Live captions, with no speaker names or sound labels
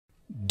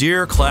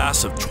Dear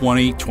Class of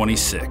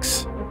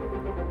 2026,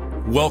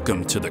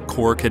 welcome to the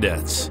Corps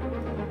Cadets.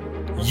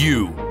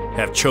 You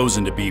have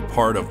chosen to be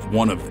part of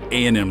one of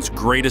A&M's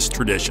greatest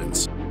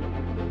traditions.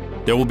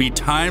 There will be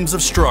times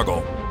of struggle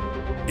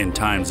and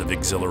times of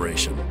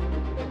exhilaration.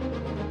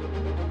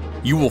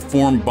 You will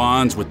form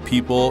bonds with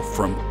people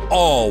from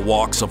all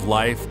walks of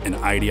life and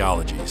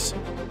ideologies.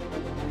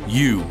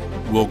 You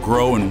will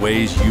grow in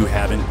ways you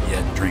haven't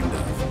yet dreamed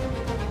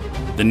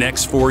of. The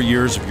next 4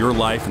 years of your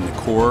life in the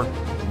Corps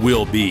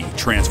will be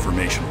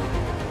transformational.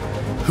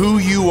 Who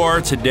you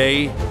are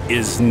today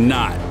is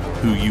not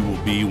who you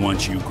will be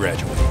once you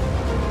graduate.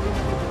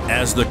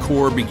 As the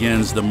Corps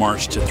begins the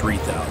march to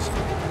 3,000,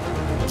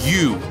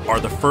 you are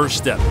the first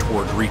step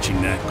toward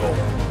reaching that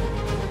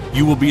goal.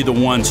 You will be the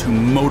ones who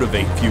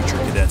motivate future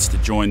cadets to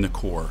join the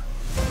Corps.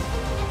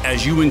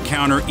 As you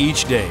encounter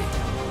each day,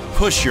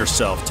 push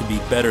yourself to be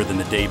better than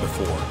the day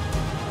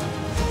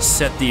before.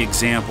 Set the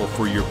example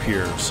for your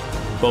peers,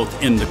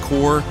 both in the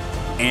Corps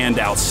and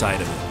outside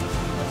of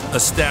it.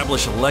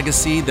 Establish a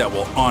legacy that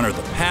will honor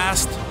the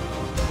past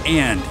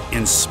and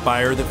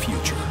inspire the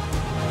future.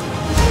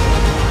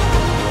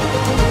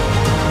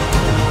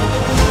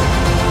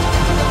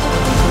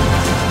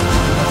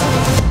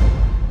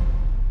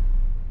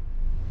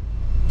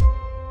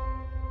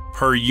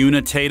 Per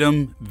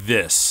unitatem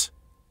vis,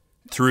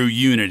 through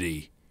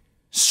unity,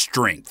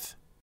 strength.